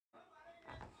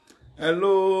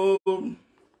Hello,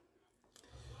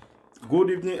 good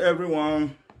evening,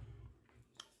 everyone.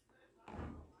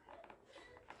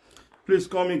 Please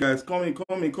come in, guys. Come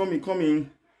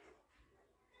in.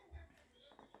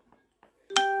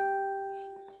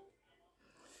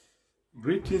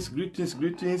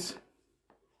 Greetings.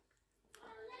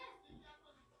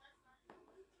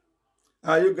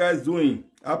 How are you guys doing?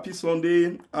 Happy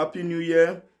Sunday, Happy New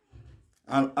Year,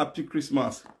 and Happy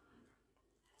Christmas.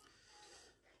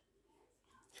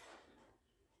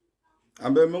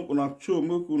 I'm going to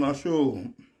show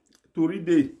to read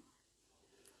it.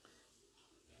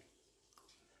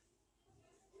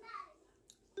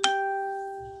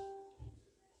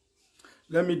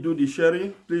 Let me do the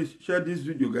sharing. Please share this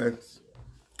video, guys.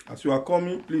 As you are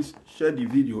coming, please share the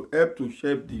video. Help to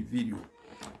share the video.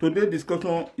 Today's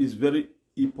discussion is very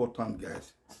important,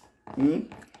 guys.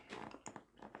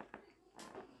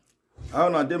 How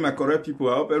na dey my correct people?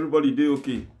 I hope everybody dey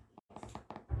okay.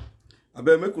 I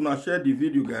better make una share the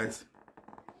video, guys.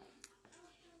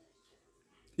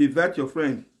 Invite your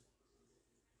friend.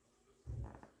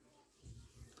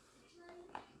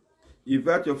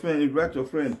 Invite your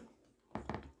friend.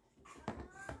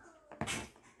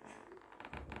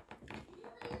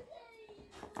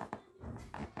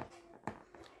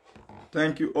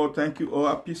 Thank you all.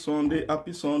 Happy Sunday.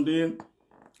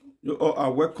 You all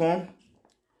are welcome.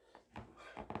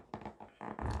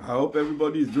 I hope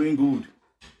everybody is doing good.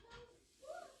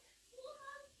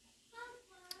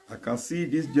 I can see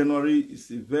this January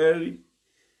is a very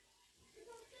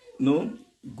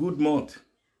good month.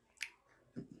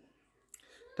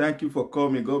 Thank you for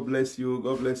coming. God bless you.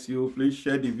 Please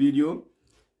share the video.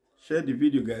 Share the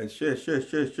video, guys. Share.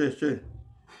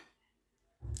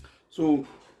 So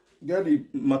get the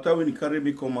matter when you carry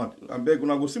me come out. I beg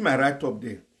when I go see my right up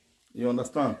there. You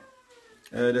understand?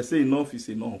 They say enough is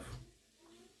enough.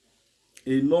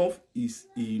 Enough is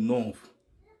enough.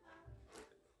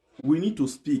 We need to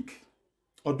speak.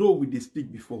 Although we did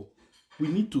speak before, we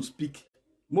need to speak.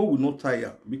 More will not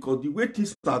tire, because the way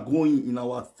things are going in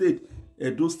our state,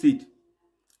 those state,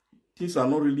 things are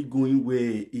not really going well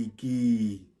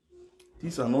again.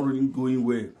 Things are not really going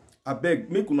well. I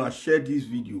beg, make una share this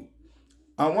video.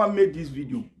 I want to make this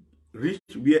video reach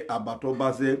where about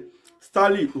Obazze,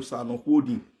 Stanley Osano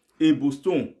Holding, Ebo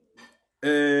Stone,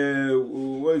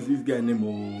 what is this guy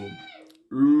name?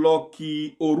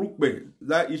 Lucky Orukbe,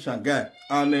 that is a guy,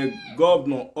 and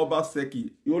Govt Obaseki.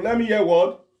 You let me hear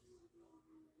what?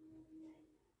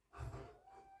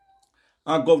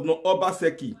 And Govt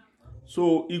Obaseki.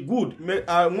 So it good.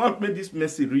 I want to make this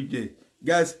message reach there.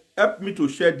 Guys, help me to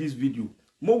share this video.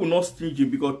 More will not stingy,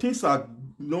 because things are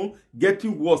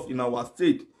getting worse in our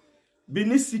state.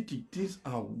 Benin City, things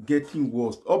are getting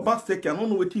worse. Obaseki, I don't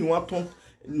know what you want to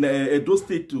turn Edo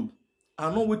State to. I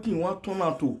don't know what you want to turn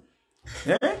out to.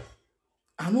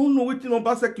 I don't know what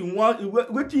Obaseki want,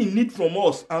 what he need from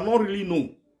us. I don't really know.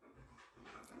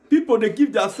 People, they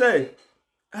give their say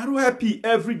ROIP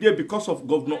every day because of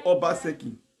Govt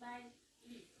Obaseki.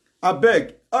 I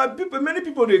beg. Many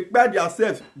people, they buy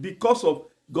themselves because of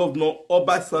Govt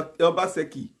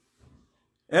Obaseki.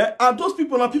 And those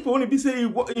people now, people only be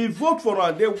saying he vote for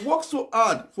her. They work so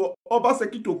hard for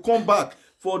Obaseki to come back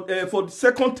for the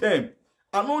second term.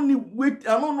 I don't know what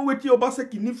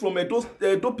Obaseki need from those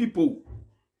people.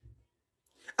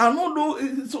 I don't know.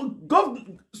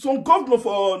 Some governor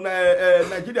for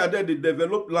Nigeria there, they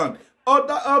develop land.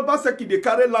 Other Obaseki, they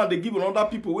carry land, they give other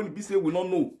people when they say we don't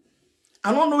know.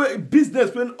 I don't know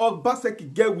business when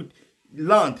Obaseki get with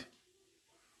land.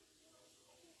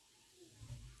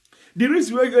 The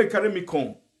reason why you carry me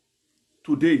come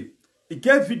today, it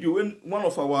get video when one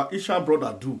of our Asian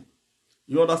brother do.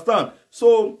 You understand?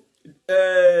 So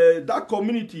that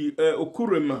community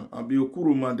Okuruma,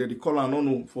 Okuruma, they call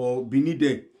her for Benin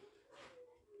there.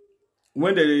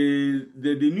 When they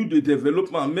knew the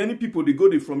development, many people they go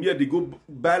there from here, they go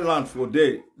buy land for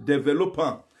there,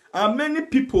 developer. And many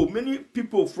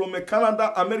people from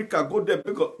Canada, America go there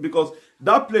because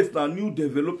that place is a new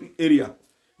developing area.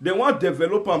 They want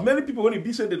developer. Many people when it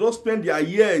be said they don't spend their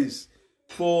years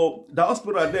for the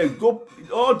hospital there. Go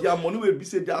all their money will be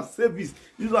said their service.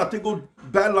 These are they go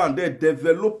buy land there,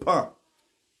 developer.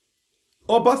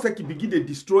 Obaseki begin to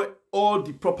destroy all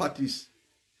the properties.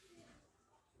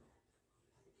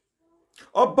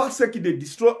 Obaseki they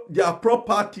destroy their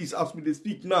properties as we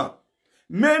speak now.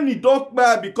 Many don't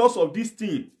buy because of this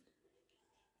thing.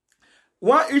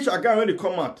 One each again when they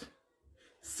come out,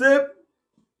 say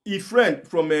a friend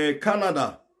from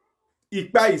Canada, he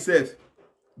buy himself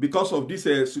because of this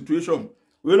situation.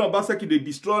 When Obaseki they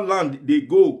destroy land, they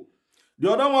go.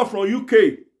 The other one from UK,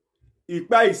 he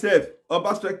by himself,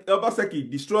 Obaseki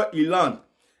destroy his land.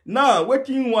 Now, what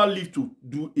you want live to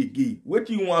do again? What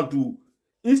you want to do?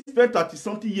 He spent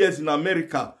 30-something years in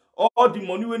America. All the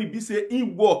money when he be say he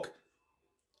work,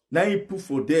 now he put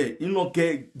for there. He not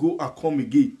get go and come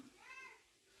again.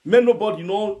 May nobody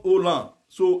know all land.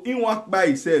 So he work by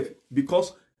himself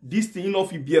because this thing not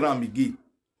fit bear am again.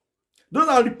 Those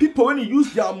are the people when you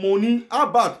use their money. How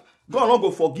about God not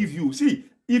go forgive you? See,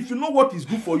 if you know what is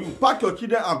good for you, pack your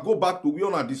children and go back to where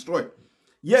una destroy.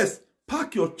 Yes,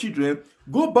 pack your children,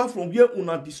 go back from where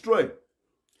una destroy.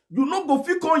 You not go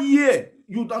fit on here.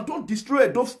 You don't destroy,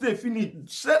 don't stay finish.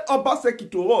 Sell Obaseki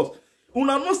to us.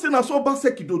 Una not say na so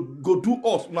Obaseki go do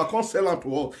us. Una can't sell am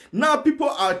to us. Now people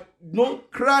are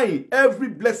crying every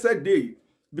blessed day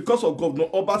because of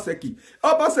Govt Obaseki.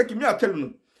 Obaseki, me I tell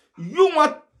you, you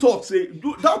want talk say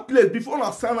do that place before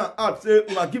una sign out say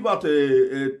una give out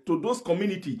to those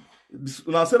community.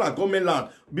 Una say na government land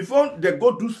before they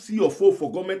go do CFO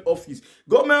for government office.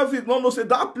 Government office no say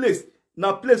that place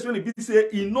na place when it be say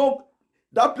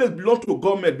that place belong to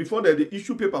government before they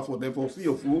issue paper for them for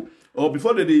CFO or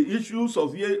before they issue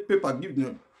survey paper give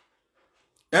them.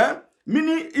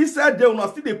 Meaning inside there una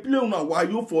still dey play una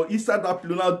wayo for inside that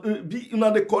place.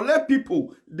 Una dey collect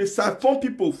people, dey siphon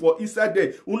people for inside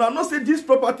there. Una not say this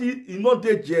property is not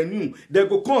dey genuine. They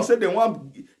go come say they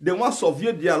want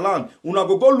survey their land. Una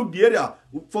go look the area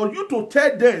for you to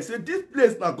tell them say this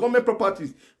place na government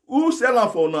properties. Who sell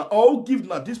am for una or who give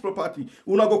na this property?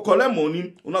 Una go collect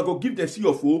money. Una go give them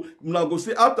CFO. Una go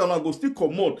say after una go still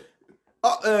comot.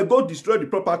 Go destroy the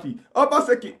property.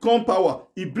 Obaseki come power.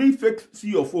 He bring fake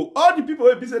CFO. All the people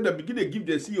who say they begin to give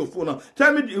their CFO now.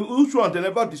 Tell me which one they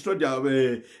never destroy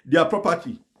their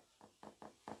property.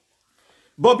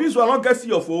 But this one not get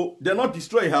CFO. They not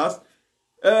destroy house.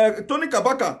 Tony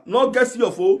Kabaka not get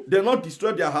CFO. They not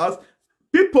destroy their house.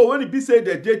 People when he be say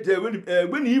they did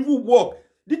when he even work.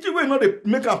 Did you not they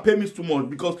make them payments too much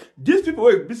because these people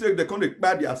will be say they can't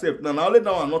buy themselves. Now only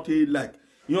now are not like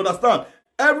you understand.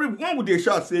 Everyone with the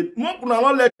shout say, "Una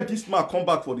not let this man come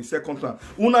back for the second time."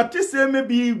 Una think say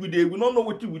maybe we don't know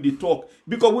what we talk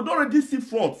because we don't already see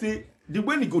front say the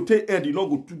way he go take end, he not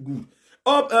go too good.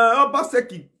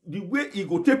 Obaseki the way he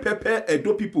go take pepper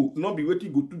Edo people not be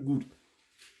waiting go too good.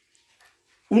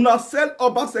 Una sell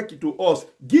Obaseki to us,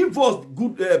 give us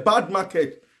good bad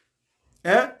market.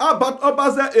 About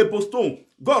Obazze a Boston,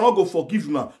 God not go forgive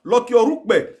now. Lock your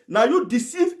rukbe. Now you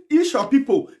deceive Isha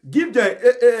people, give them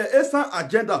a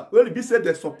agenda where they say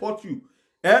they support you.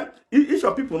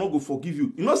 Isha people not go forgive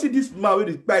you. You know see this man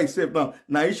where by himself now.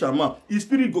 Now Isha man, his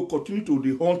spirit go continue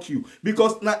to haunt you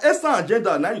because now Esa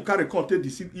agenda now you carry content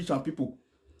deceive Isha people.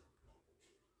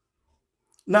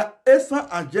 Now Esa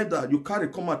agenda you carry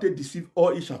come and deceive all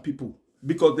Isha people.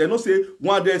 Because they don't say,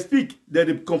 when they speak, they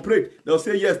complain. They'll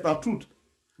say, yes, that's truth.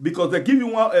 Because they give you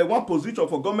one position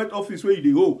for government office where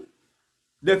you go.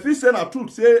 They feel say the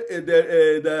truth, say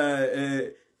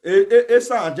the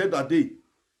agenda day.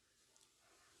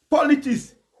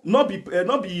 Politics, not be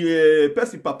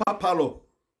person papa palo.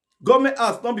 Government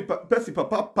has not be person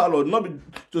papa palo, not be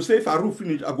to say if I roof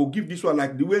finish, I go give this one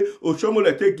like the way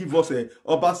Oshomole take give us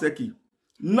Obaseki.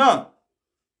 Now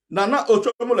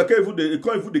Ochomo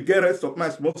can't even the get rest of my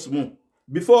small.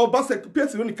 Before Obaseki,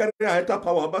 person when you carry enter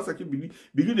power, Obaseki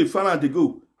begin the fan and they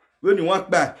go when you walk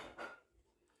back.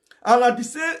 And I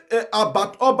say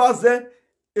about Obazze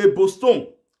a Boston,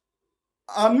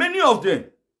 and many of them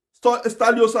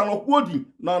Stalios and Okwodi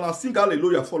now na sing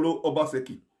hallelujah follow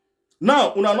Obaseki.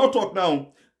 Now una not talk now.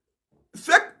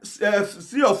 Fake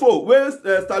CFO where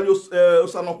Stalios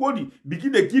Osanokwodi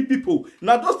begin to give people.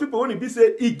 Now those people when he be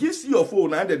say he gives CFO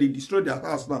now that they destroy their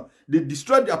house now. They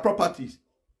destroy their properties.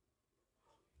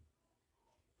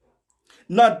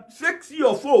 Now fake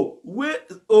CFO where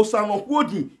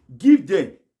Osanokwodi give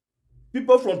them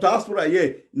people from diaspora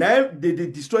here. Now they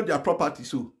destroy their property.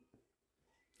 So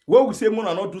where we say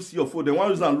Mona not do CFO, they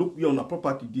want use and look on the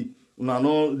property day.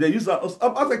 They use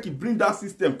after bring that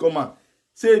system come on.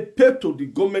 Say pay to the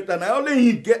government and I only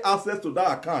he get access to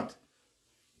that account.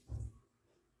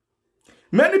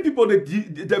 Many people they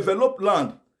develop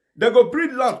land. They go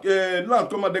breed land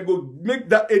come and they go make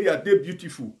that area they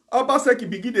beautiful. Obaseki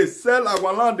begin to sell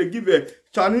our land, they give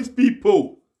Chinese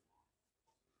people.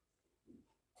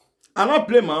 I not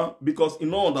blame her because he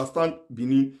don't understand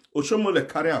Bini. Oshomole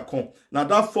carry a come. Now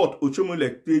that fault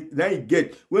Oshomole take then he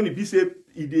get when he be say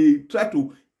he try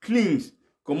to cleanse.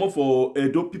 Come on for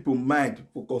those people mind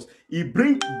because he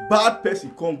bring bad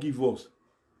person come give us.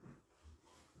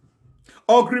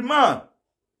 Agreement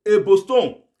a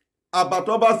Boston about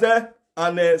Obazze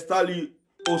and Stali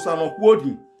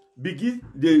Osanokwodi begin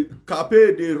the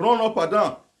cape they run up and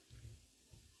down.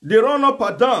 They run up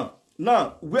and down.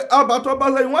 Now, about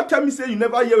Obazze, you want to tell me say you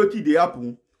never hear what dey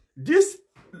happen?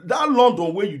 That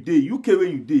London where you dey, UK where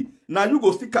you dey, now you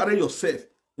go still carry yourself.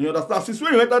 You understand? Since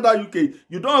when you enter that UK,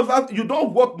 you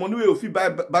don't work money where you fit buy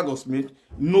bag of cement.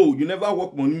 No, you never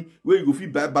work money where you go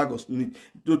fit buy bag of cement.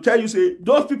 To tell you say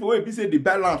those people where be say they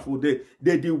buy land for there,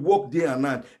 they work day and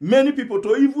night. Many people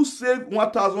to even save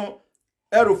 1,000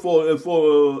 euro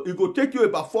for it go take you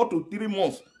about 4 to 3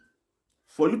 months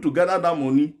for you to gather that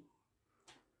money.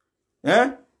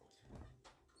 Eh?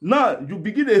 Now you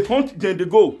begin a hunt, then they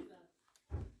go.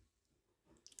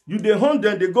 You dey hunt,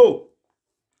 then they go.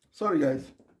 Sorry, guys.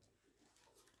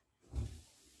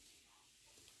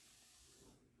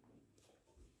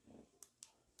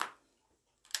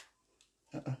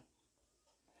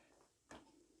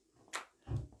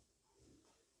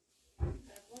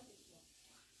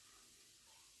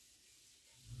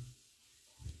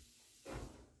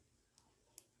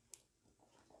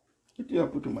 What do you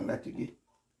put on my light again?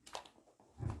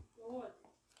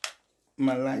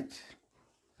 My light.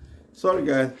 Sorry,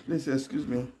 guys. Please excuse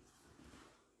me.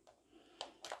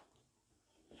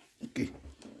 Okay.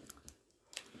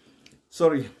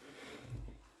 Sorry.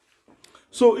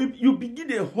 So if you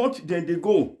begin a hunt, then they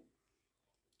go.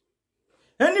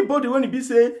 Anybody when he be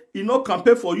say he not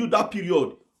campaign for you that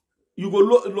period, you go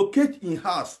locate in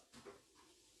house.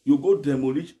 You go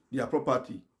demolish their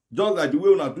property, just like the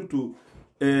way una do to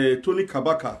Tony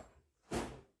Kabaka.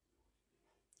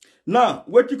 Now,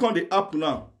 what you call the app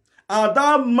now? And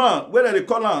that man, where they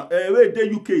call him, where they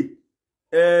UK,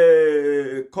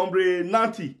 Combre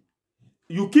Nanti,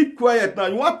 you keep quiet now.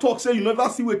 You want to talk, say you never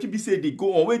see what you be say they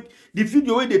go on. Wait, the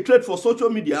video where they trade for social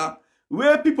media,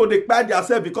 where people they buy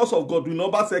themselves because of Godwin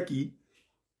Obaseki.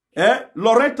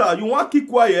 Loretta, you want to keep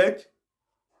quiet?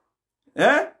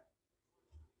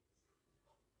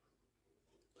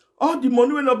 All the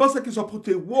money when Obaseki is supposed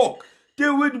to work.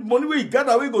 The money where he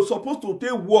gather we go supposed to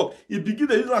take work. He begin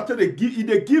to use until they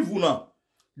give una.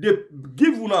 They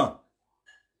give una.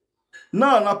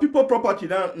 Now people property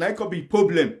now it could be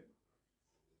problem.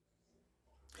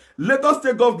 Lagos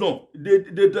State Governor, they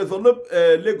develop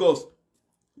Lagos.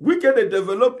 Wicked they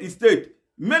develop a state.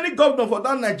 Many governors for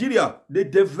that Nigeria, they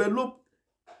develop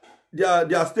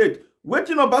their state.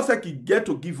 Waiting Obaseki get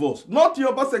to give us. Not the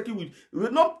Obaseki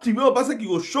will not the way Obaseki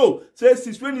will show. Say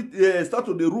since when it start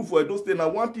to the roof for those things,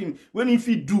 and one thing when if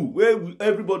he do, where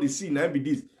everybody see now be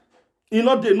this. You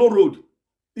know there no road.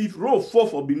 If road fall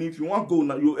for beneath, you want go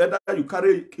now, you either you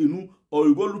carry canoe or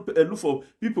you go look for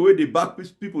people where they back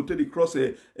people take the cross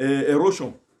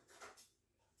erosion.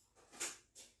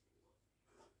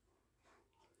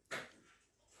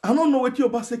 I don't know what your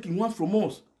Obaseki want from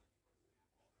us.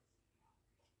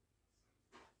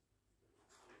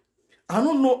 I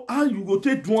don't know how you go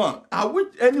take one. I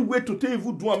wish any way to take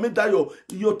even one. Make that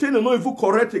your tenant not even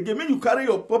correct again. Make you carry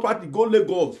your property go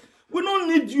Lagos. We don't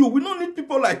need you. We don't need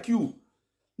people like you.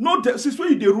 No, since when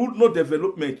you the rule, no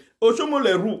development.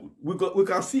 Oshomole rule. We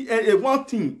can see one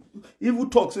thing. Even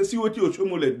talk say see what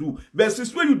Oshomole do. But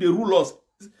since when you the rule us,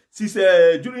 since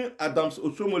during Adams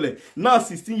Oshomole, now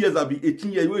 16 years, I'll be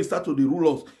 18 years. When you start to the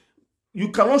rule us, you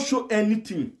cannot show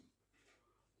anything.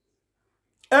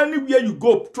 Anywhere you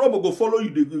go, trouble go follow you.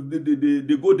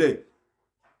 They go there.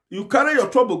 You carry your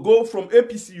trouble, go from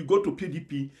APC, you go to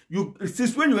PDP.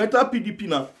 Since when you enter PDP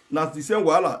now the same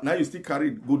wahala. Now you still carry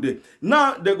it, go there.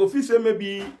 Now they go feel say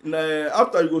maybe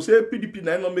after you go say PDP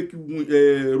now not make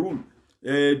you rule,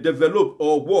 develop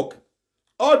or work.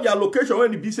 All the allocation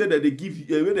when the be said that they give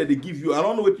you, I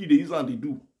don't know what you they use and they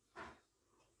do.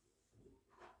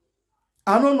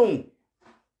 I don't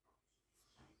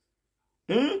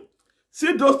know.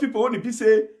 See those people when they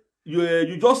say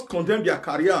you just condemn their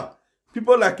career.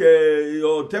 People like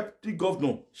your deputy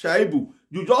governor, Shaibu,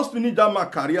 you just finish that man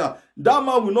career. That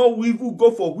man will not even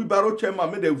go for wheelbarrow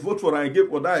chairman, make them vote for him again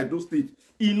for that Edo State.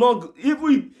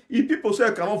 Even if people say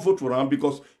I cannot vote for him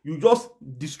because you just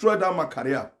destroy that man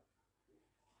career.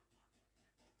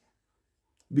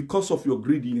 Because of your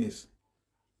greediness.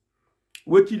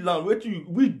 Which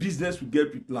business you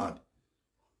get with land?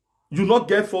 You not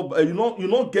get you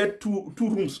not get two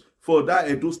rooms for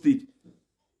that Edo State.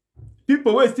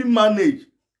 People will still manage.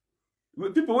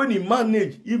 People when you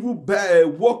manage, even buy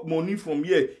work money from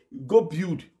here, go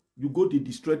build, you go to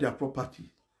destroy their property.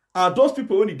 And those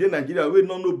people when they in Nigeria, we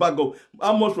don't know bag of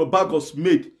how much for bag of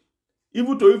made.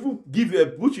 Even give a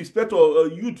bush inspector or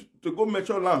a youth to go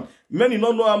measure land. Many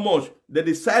don't know how much they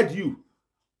decide you.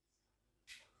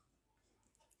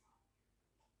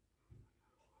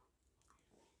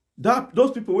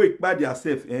 Those people will buy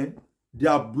themselves,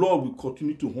 their blood will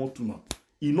continue to haunt you now.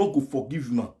 He not go forgive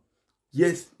you now.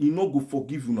 Yes, he not go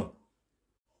forgive you now.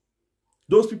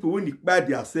 Those people when they buy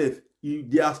themselves,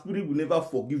 their spirit will never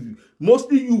forgive you.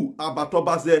 Mostly you, about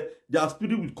Obazze, their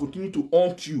spirit will continue to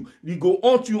haunt you. They go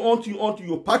haunt you.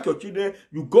 You pack your children,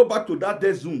 you go back to that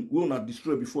death zone. We will not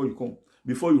destroy before you come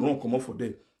out for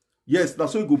them. Yes,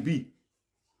 that's how it go be.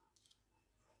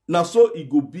 Now so it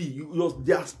go be.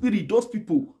 Their spirit, those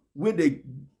people, when they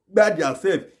buy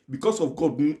themselves because of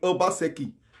Govt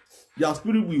Obaseki, their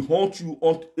spirit will haunt you,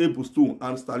 haunt Able Stone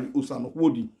and Stanley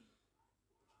Osanokodi.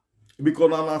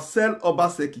 Because now sell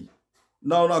Obaseki.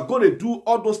 Now go to do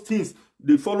all those things.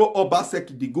 They follow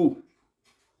Obaseki, they go.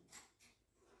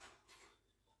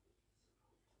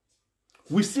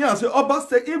 We see and say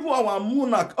Obaseki, even our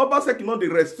monarch, Obaseki not the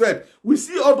respect. We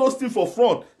see all those things for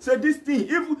front. Say this thing,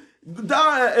 if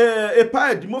that a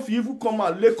pie the movie even come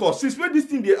out Lagos. Since when this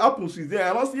thing they happen since there,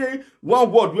 I don't see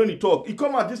one word when he talk. He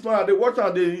come out this man and they watch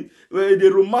and they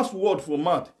romance word for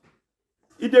mad.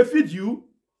 If they feed you.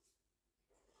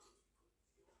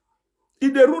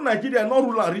 If they rule Nigeria, not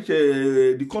rule and reach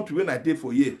the country when I did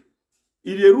for year.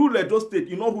 If they rule those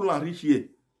states, you not rule and reach here.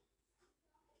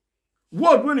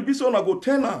 What when the person go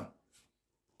tell her,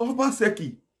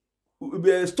 Obaseki,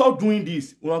 stop doing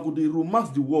this. When I go, they romance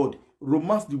the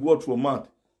word for mad.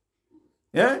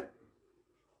 Eh?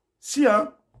 See, 8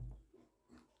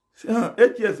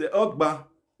 years Ogba,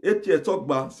 8 years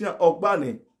Ogba, see Ogba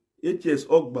ne, 8 years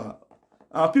Ogba.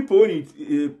 And people when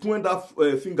it point that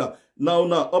finger. Now,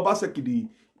 Obaseki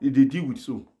they deal with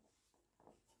so.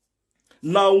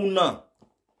 Now,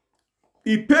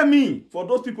 he pay me for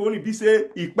those people when he say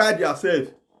he buy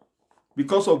themselves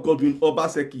because of Godwin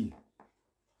Obaseki.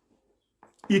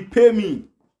 He pay me.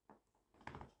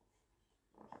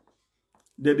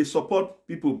 They support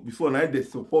people before now they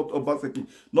support Obaseki.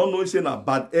 Not knowing saying a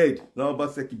bad head, now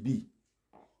Obaseki be.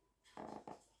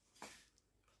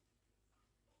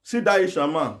 See that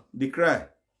Ishaman, they cry.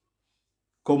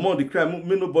 Come on, they cry.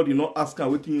 May nobody not ask her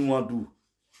what you want to do.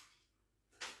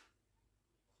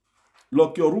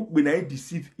 Look, your rook when I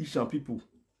deceive Ishan people.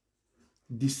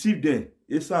 Deceive them.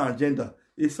 Esa agenda.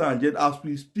 As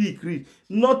we speak, read.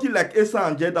 Nothing like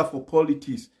Esa agenda for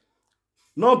politics.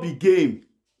 Not be game.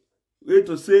 Wait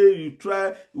to say you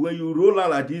try when you roll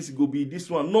out like this, it go be this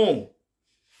one. No.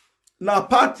 Now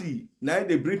party. Now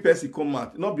they bring Percy come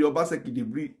out. Not be Obaseki, they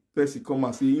bring Percy come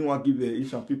out. Say you want to give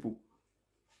Ishan people.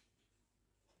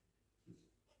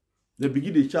 They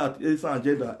begin to chat, Esa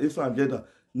agenda.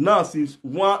 Now, since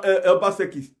one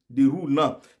Obaseki the rule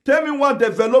now. Tell me one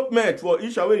development for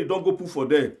Isha when you don't go put for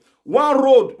there. One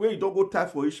road when you don't go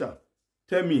type for Isha.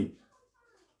 Tell me.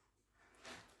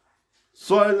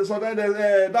 So then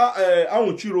that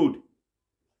Awunchi road.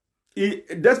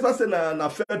 Despite saying na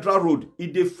federal road,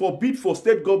 if they forbid for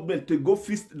state government to go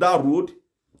fix that road,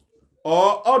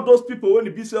 or all those people when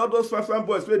they say all those fine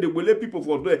boys where they will let people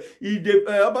for there, if they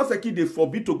Obaseki they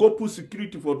forbid to go put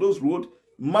security for those roads,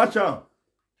 match on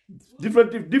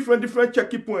different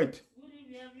checking point.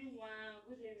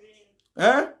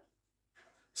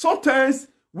 Sometimes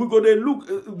we go they look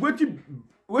what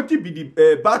be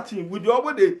the bad thing. We do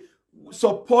always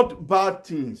support bad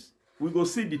things. We go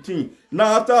see the thing.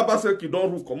 Now after Obaseki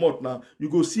don't rule come out now, you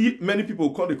go see many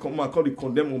people call they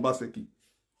condemn Obaseki.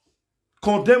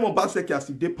 Condemn Obaseki as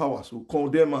the day power, so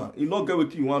condemn her. You not get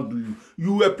what you want to do.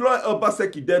 You employ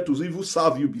Obaseki there to even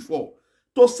serve you before.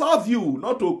 To serve you,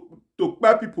 not to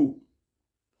buy people.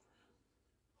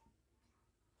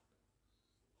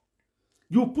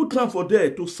 You put them for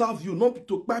there to serve you, not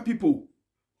to buy people.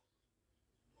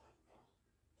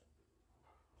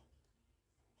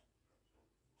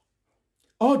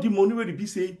 All the money where the be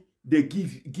say they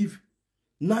give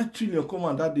 9 trillion come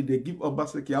on that day, they give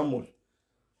Obaseki how much?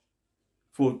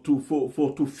 For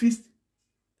to feast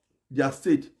their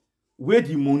state. Where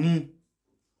the money?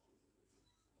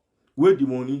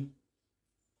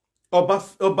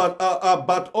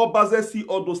 But Obazze see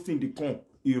all those things they come.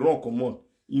 He run come on.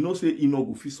 You know say he no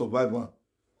go fit survive one.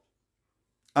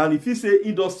 And if he say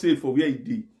he does say for where he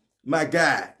did, my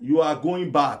guy, you are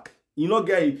going back. You know,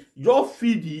 guy, just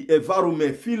feed the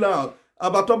environment, feel out.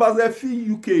 About Obazze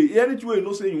feel UK. Anything you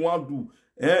know say you want to do.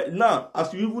 Now,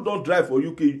 as you even don't drive for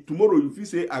UK, tomorrow if you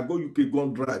say I go UK, go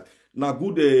and drive. Now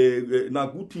good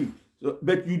thing.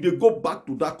 But you they go back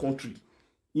to that country.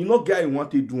 You know, guy, you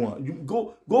want to do one. You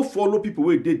go follow people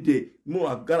where they there. No,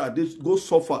 I gotta go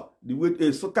suffer. The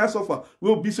way so can suffer.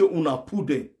 We'll be so una put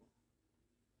there.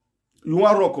 You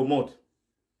want rock come out.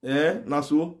 Now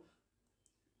so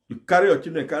you carry your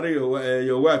children, carry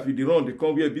your wife. You don't they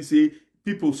come here be say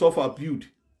people suffer build.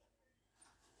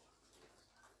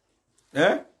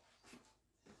 The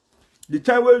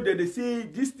time where they say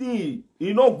this thing,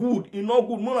 not good,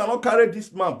 more not carry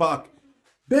this man back.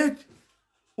 But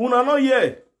Una no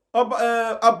here.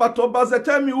 About Obazze,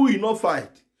 tell me who he not fight.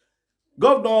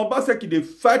 Govt Obaseki, they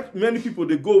fight many people,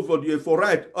 they go for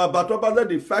right. About Obazze,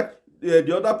 they fight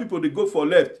the other people, they go for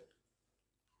left.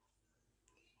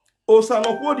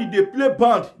 Osanokodi, they play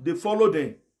band, they follow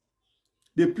them.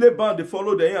 They play band, they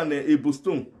follow them and a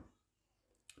Boston.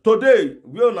 Today,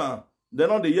 we are now, they're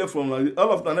not the year from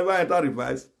all of them never enter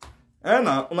revise. And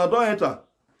now, una don't enter.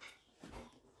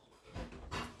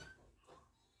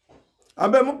 I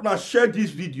beg now share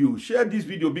this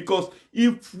video because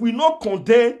if we not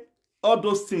condemn all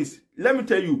those things, let me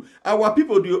tell you, our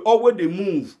people they always they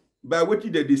move by what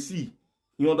they see.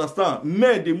 You understand?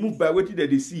 Men they move by what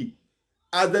they see.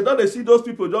 As they don't they see those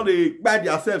people, don't they buy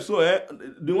themselves. So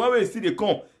the one way you see they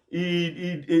come,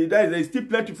 there is still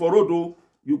plenty for road though.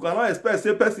 You cannot expect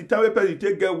say person time person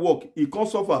take get work, he can't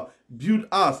suffer, build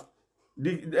house.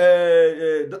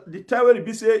 The time when he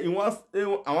be say he wants I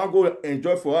want go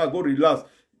enjoy for her, go relax.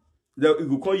 Then you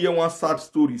go come hear one sad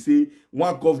story. Say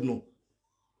one governor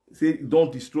say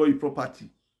don't destroy your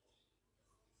property.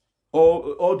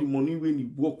 All the money when he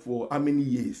work for how many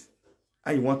years,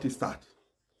 and you want to start.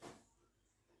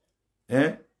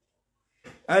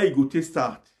 How you go to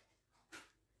start?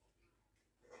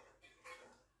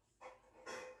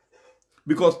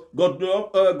 Because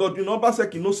Godwin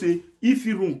Obaseki no say if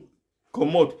you room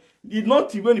come out, it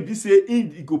not when he be say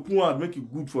he go put and make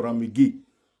it good for him again.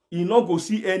 He not go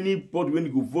see anybody when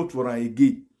he go vote for him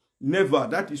again. Never.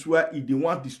 That is why he dey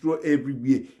want destroy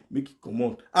everywhere, make it come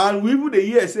out. And we even the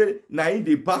hear say na in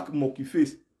the back monkey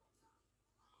face.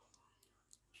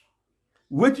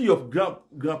 Wetin your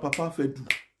grandpapa fit do.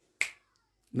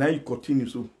 Now you continue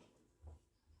so.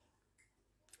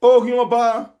 Oh,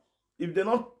 Oba, if they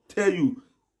not tell you,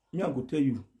 me I go tell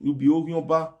you, you be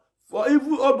Oba. For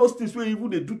even all those things where even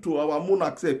they do to our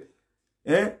monarchs,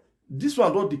 this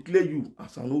one don't declare you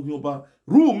as an Oba.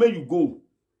 Rule may you go.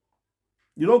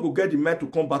 You don't go get the man to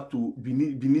come back to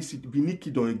Benin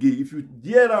Kingdom again. If you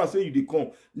dare and say you they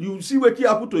come, you see what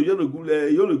happen to your gule,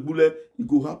 it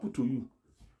go happen to you.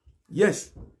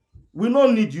 Yes. We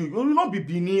don't need you. You will not be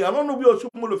Benin. I don't know where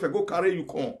you if I go carry you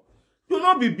come. You will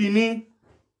not be Benin.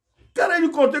 Carry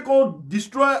you come take on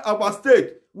destroy our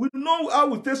state. We know how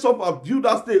we take up and build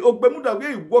that state. Ogbemudia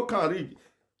where you work and read.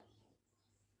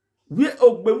 Where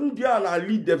Ogbemudia and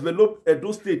Ali develop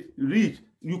Edo State reach.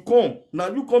 You come. Now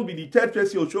you come be the third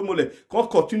person of Shomole. Come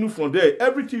continue from there.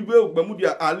 Everything where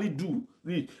Ogbemudia Ali do.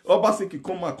 Obaseki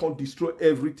come and come destroy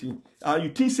everything. And you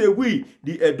think say we,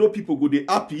 the Edo people, go they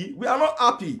happy? We are not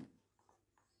happy.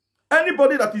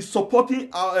 Anybody that is supporting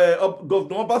Govt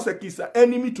Obaseki is an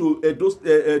enemy to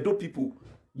Edo people.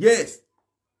 Yes.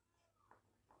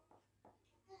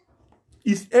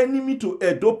 Is enemy to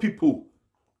Edo people.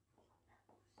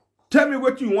 Tell me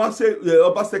what you want to say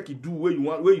Obaseki do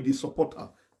where you support her.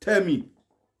 Tell me.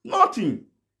 Nothing.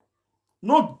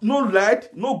 No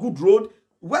light, no good road.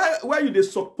 Why you they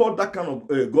support that kind of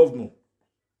governor?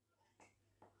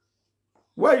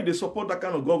 Why you they support that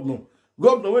kind of governor?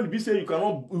 Governor, when you say you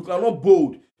cannot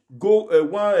bold, go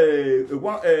one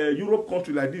Europe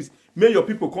country like this, may your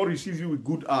people can't receive you with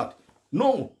good heart.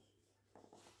 No.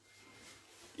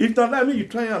 If that like me, you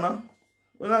try now.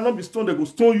 When I not be stoned, they go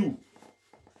stone you.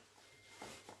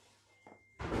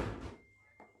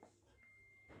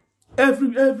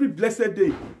 Every blessed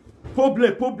day.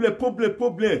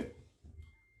 Problem.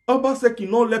 Obaseki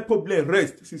no let problem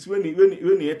rest since when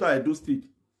he enter Edo State.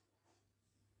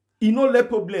 He no let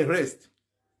problem rest.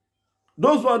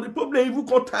 Those one the problem even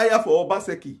got tired for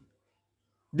Obaseki.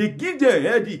 They give them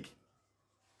headache.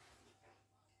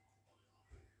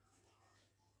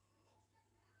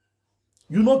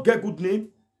 You not get good name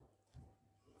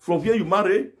from where you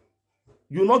marry.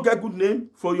 You not get good name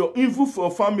for your evil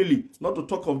for family. Not to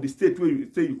talk of the state where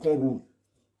you say you can't rule.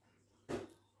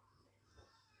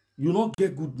 You not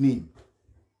get good name.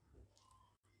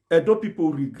 Edo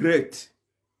people regret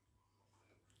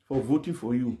for voting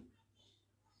for you.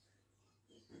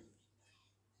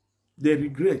 They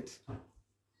regret.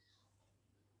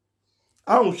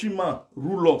 Aoshima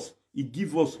rule us. He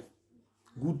give us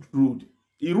good road.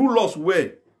 He rule us well.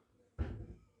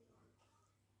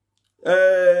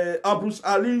 Abrus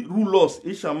Ali rule us.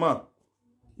 Ishama.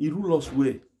 He rule us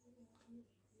well.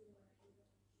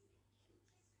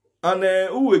 And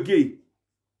who again?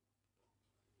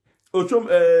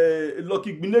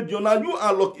 Lucky Gbinedion. Now you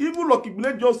are lucky. Even Lucky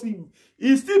Gbinedion,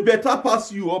 he still better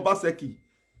pass you, Obaseki.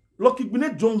 Lucky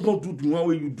Gbinedion don't do the one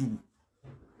way you do.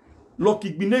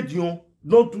 Lucky Gbinedion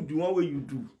don't do the one way you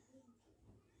do.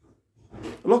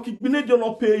 Lucky Gbinedion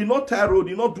not pay, he not tie road,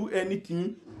 he not do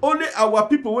anything. Only our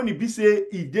people when it be say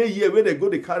e dey here where they go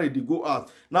they carry they go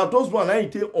out. Now those one I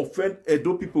take offend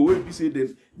Edo people when be say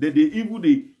they even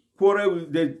they quarrel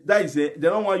with that is they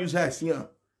don't want to use her here.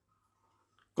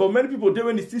 Because many people they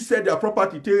when they still sell their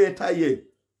property till entire year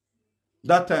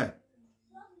that time.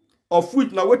 Of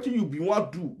which now what you be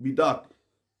want to do be that.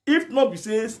 If not be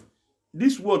says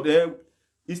this word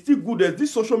is still good as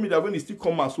this social media when it still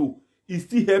come out so it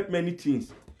still help many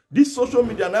things. This social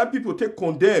media now people take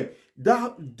condemn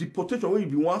that deportation when you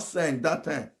be one sign that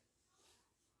time.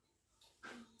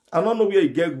 I don't know where you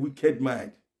get wicked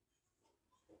mind.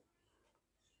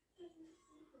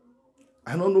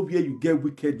 I don't know where you get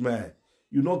wicked mind.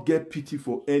 You not get pity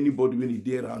for anybody when he's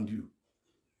there around you.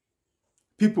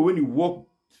 People when you work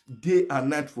day and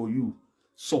night for you,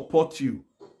 support you.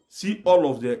 See all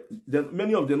of them,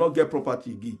 many of them not get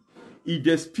property again. If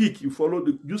they speak, you follow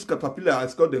the use caterpillar and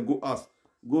escort them go ask,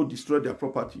 go destroy their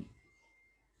property.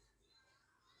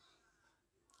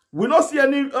 We not see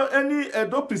any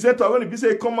Edo presenter when they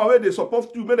say come out where they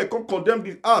support you, when they come condemn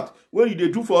this art when they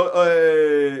do for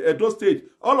Edo State.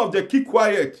 All of them keep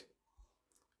quiet.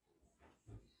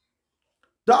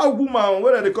 That woman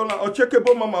where they call her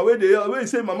uncheckable mama where they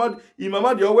say mama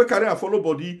they always carry and follow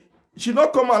body. She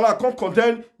not come and come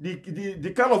condemn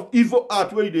the kind of evil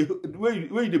art where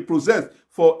they possess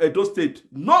for Edo State.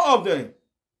 None of them.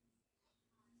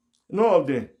 None of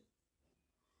them.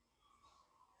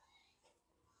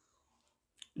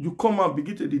 You come and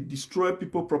begin to destroy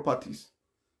people's properties.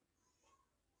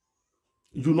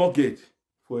 You not get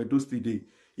for Edo State day.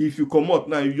 If you come out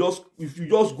now, if you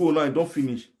just go now, you don't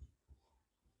finish.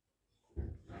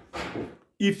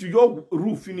 If your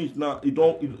roof finish now, you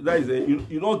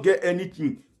don't get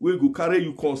anything where you go carry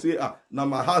you can say now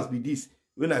my house be this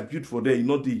when I built for there, you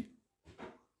not dey.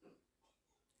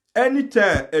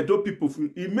 Anytime Edo people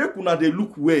it make una they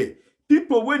look way.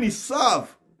 People when he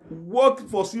serve work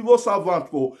for civil servant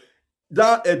for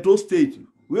that Edo State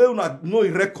where una know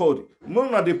a record,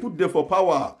 una they put them for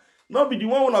power. Not be the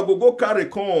one when I go carry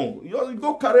con. You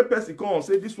go carry person con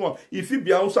say this one. If it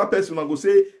be a Hausa person, I go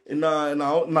say na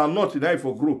not enough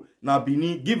for grow. Na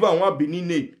Bini give her one Bini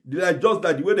name. Like just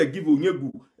that the way they give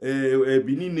Onyegu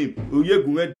Bini name.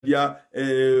 Onyegu went dia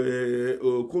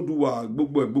Koduwa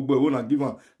gbogbo wanna give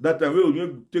her. That time we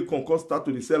Onyegu take on start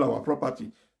to sell our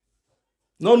property.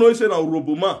 No, he say na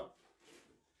Uroboma.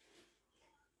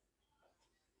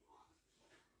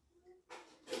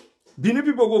 Bini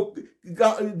people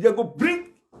they go bring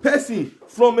person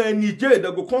from Niger,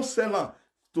 they go come sell her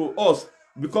to us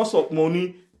because of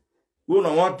money we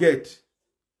don't want get.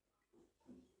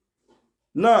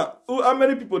 Now, how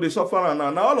many people they suffer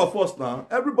now? Now all of us now,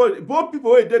 everybody, both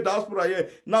people who did diaspora here,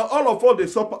 now all of us they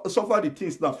suffer the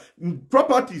things now.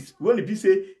 Properties, when it be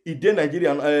say it did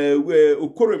Nigerian where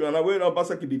Okoremi and where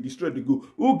Obaseki they destroy the go.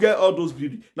 Who get all those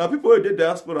beauty? Now people who did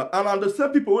diaspora and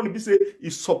understand people when it be say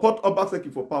is support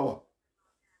Obaseki for power.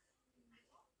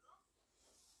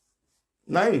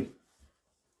 Nine.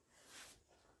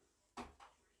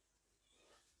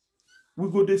 We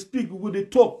go they speak, we go they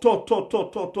talk.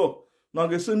 Now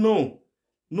they say no.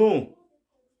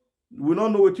 We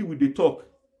don't know what we they talk.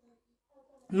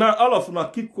 Now all of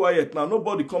them keep quiet. Now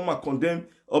nobody come and condemn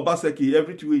Obaseki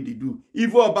everything way they do.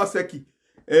 Even Obaseki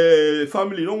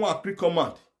family don't want to come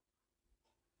out.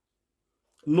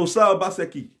 No sir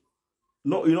Obaseki.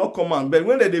 No, you not come out. But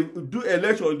when they do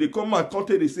election, they come and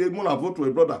contest, they say, "Mona vote for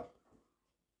a brother."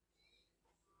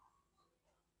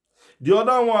 The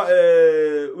other one,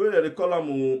 where they call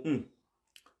him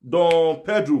Don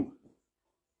Pedro,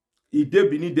 he dey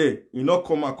Benin there. He not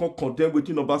come and condemn what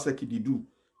Obaseki they do.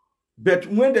 But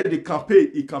when they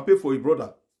campaign, he campaign for his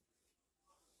brother.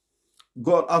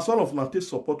 God, as all of them take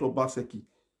support Obaseki,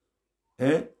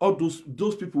 all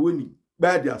those people when they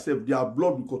buy themselves, their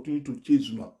blood will continue to chase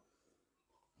you now.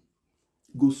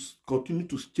 Continue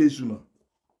to chase you now.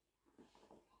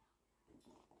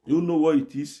 You know what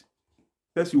it is?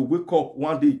 First, you wake up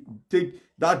one day, take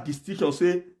that distinction,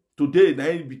 say, today,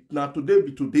 now today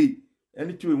be today.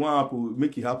 Anything we want to happen,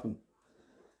 make it happen.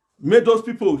 Make those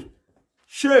people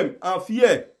shame and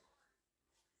fear,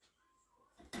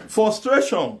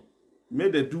 frustration,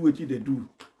 make they do what they do.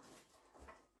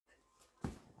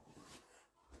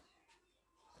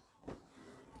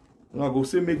 Now I go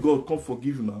say, may God come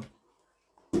forgive you now.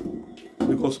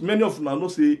 Because many of you now know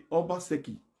say,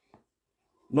 Obaseki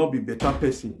not be better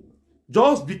person.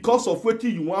 Just because of what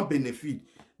you want benefit.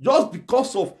 Just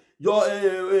because of your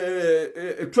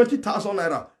 20,000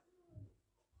 naira.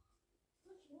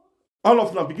 All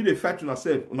of them begin to fight to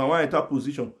themselves. Now one enter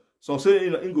position. So say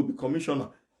you go be commissioner.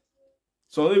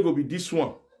 So you go be this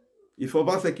one. If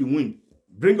Obaseki win,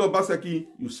 Bring Obaseki,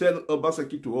 you sell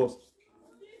Obaseki to us.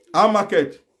 Our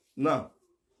market, now.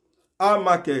 Our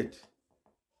market.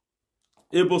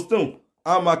 Eboston,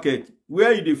 our market.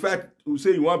 Where you the fact you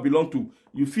say you want belong to,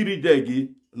 you feel it there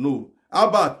again? No. How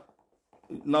about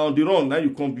now on the run, now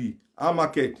you can't be. Our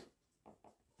market.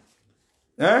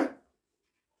 Eh?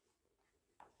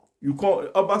 You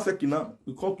can't Obaseki now,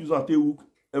 you can't use and take hook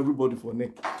everybody for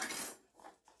neck.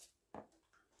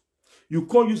 You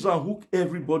can't use and hook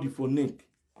everybody for neck.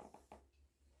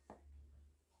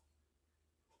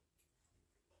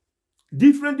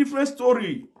 Different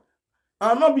story.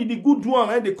 And not be the good one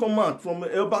and they come out from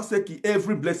Obaseki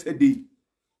every blessed day.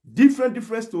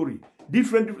 Different story.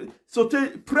 Different. So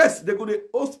press, they go to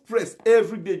host press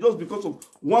every day just because of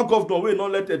one governor will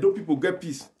not let Edo people get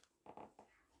peace.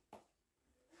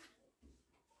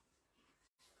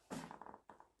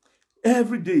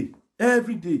 Every day.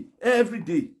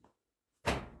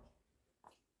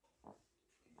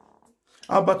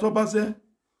 But Obazze,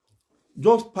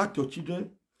 just pack your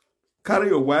children, carry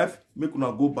your wife, make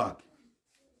una go back.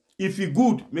 If he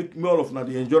good, make me all of na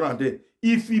the endurance there.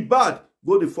 If he bad,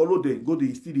 go they follow them, go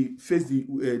they still face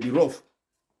the rough.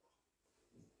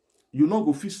 You not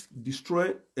go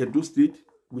destroy Edo State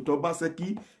with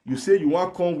Obaseki. You say you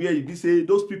want come where you say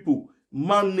those people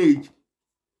manage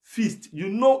feast. You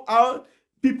know how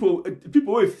people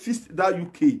will feast that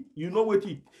UK. You know what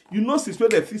it. You know since where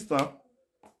they feast huh?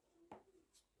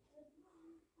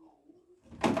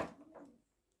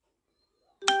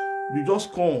 You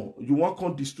just come. You want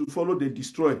come follow they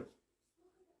destroy.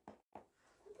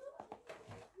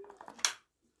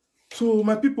 So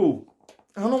my people,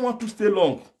 I don't want to stay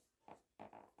long.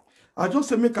 I just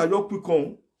say make a just quick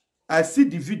on. I see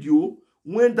the video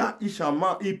when that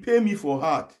Ishama he pay me for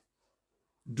heart.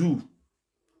 Do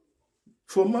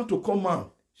for man to come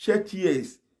out, shed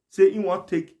tears, say he want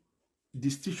take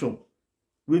distinction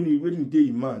when he day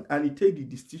in man and he take the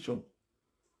distinction.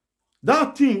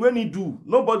 That thing when he do,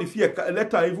 nobody fear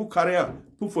let her even carry her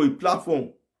put for a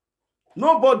platform.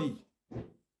 Nobody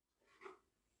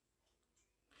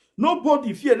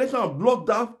fear let her block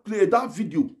that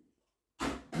video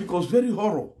because very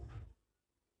horror.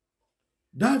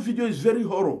 That video is very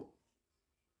horror.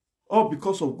 All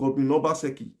because of Godwin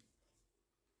Obaseki.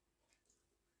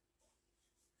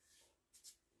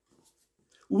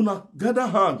 Una gather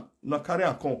hand, una carry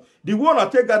a con. The one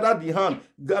that take gather the hand,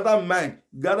 gather mind,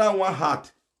 gather one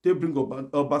heart, they bring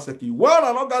Obaseki. One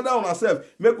and not gather on ourselves,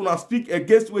 make una speak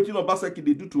against what Obaseki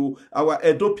they do to our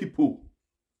Edo people.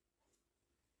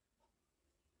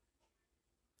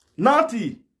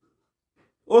 Nati,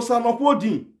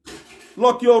 Osanokwodi,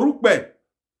 lock your rukbe.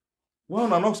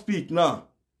 One and not speak now.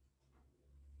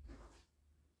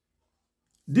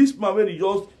 This man when he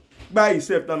just by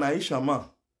himself na Ishama.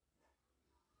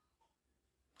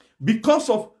 Because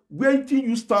of waiting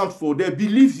you stand for, they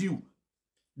believe you.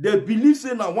 They believe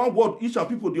saying now one word each and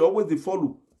people they always they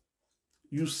follow.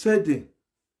 You said them.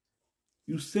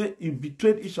 You say you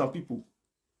betrayed each and people.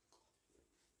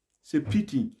 Say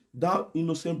pity that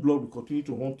innocent blood will continue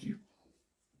to haunt you.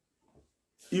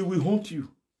 It will haunt you.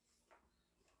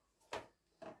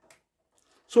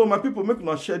 So my people, make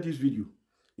me share this video.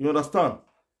 You understand?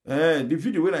 The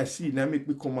video when I see now make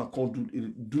me come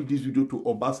and do this video to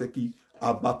Obaseki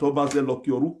about Obazze lock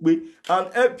your rukbe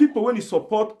and people when you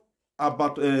support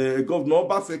about Governor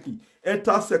Obaseki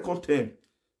enter second term.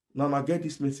 Now I get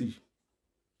this message.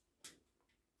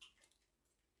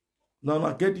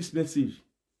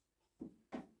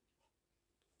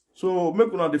 So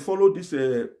make una they follow this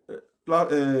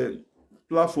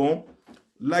platform,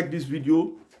 like this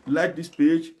video, like this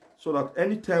page, so that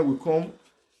anytime we come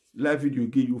live video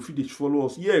again, you feel they follow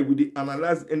us. Yeah, we dey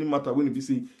analyze any matter when we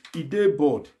say it dey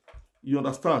board. You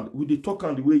understand? We dey talk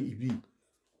on the way it be.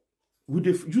 We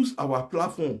dey use our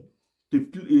platform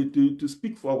to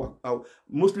speak for our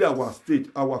mostly our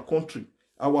state, our country,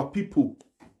 our people,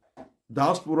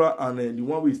 diaspora, and the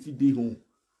one we still dey home.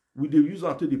 We dey use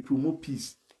until they promote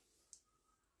peace.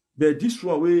 But this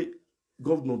one way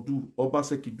governor do,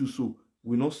 Obaseki do so,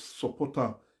 we not support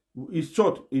her. It's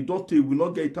short, it don't take, we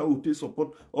not get it out to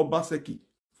support Obaseki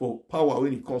for power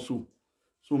when it comes so.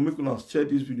 So make us share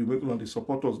this video, make us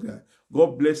support us, guys.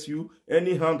 God bless you.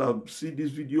 Any hand that see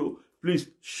this video, please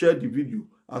share the video.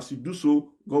 As you do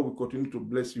so, God will continue to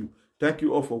bless you. Thank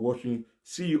you all for watching.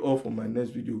 See you all for my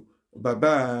next video.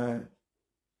 Bye-bye.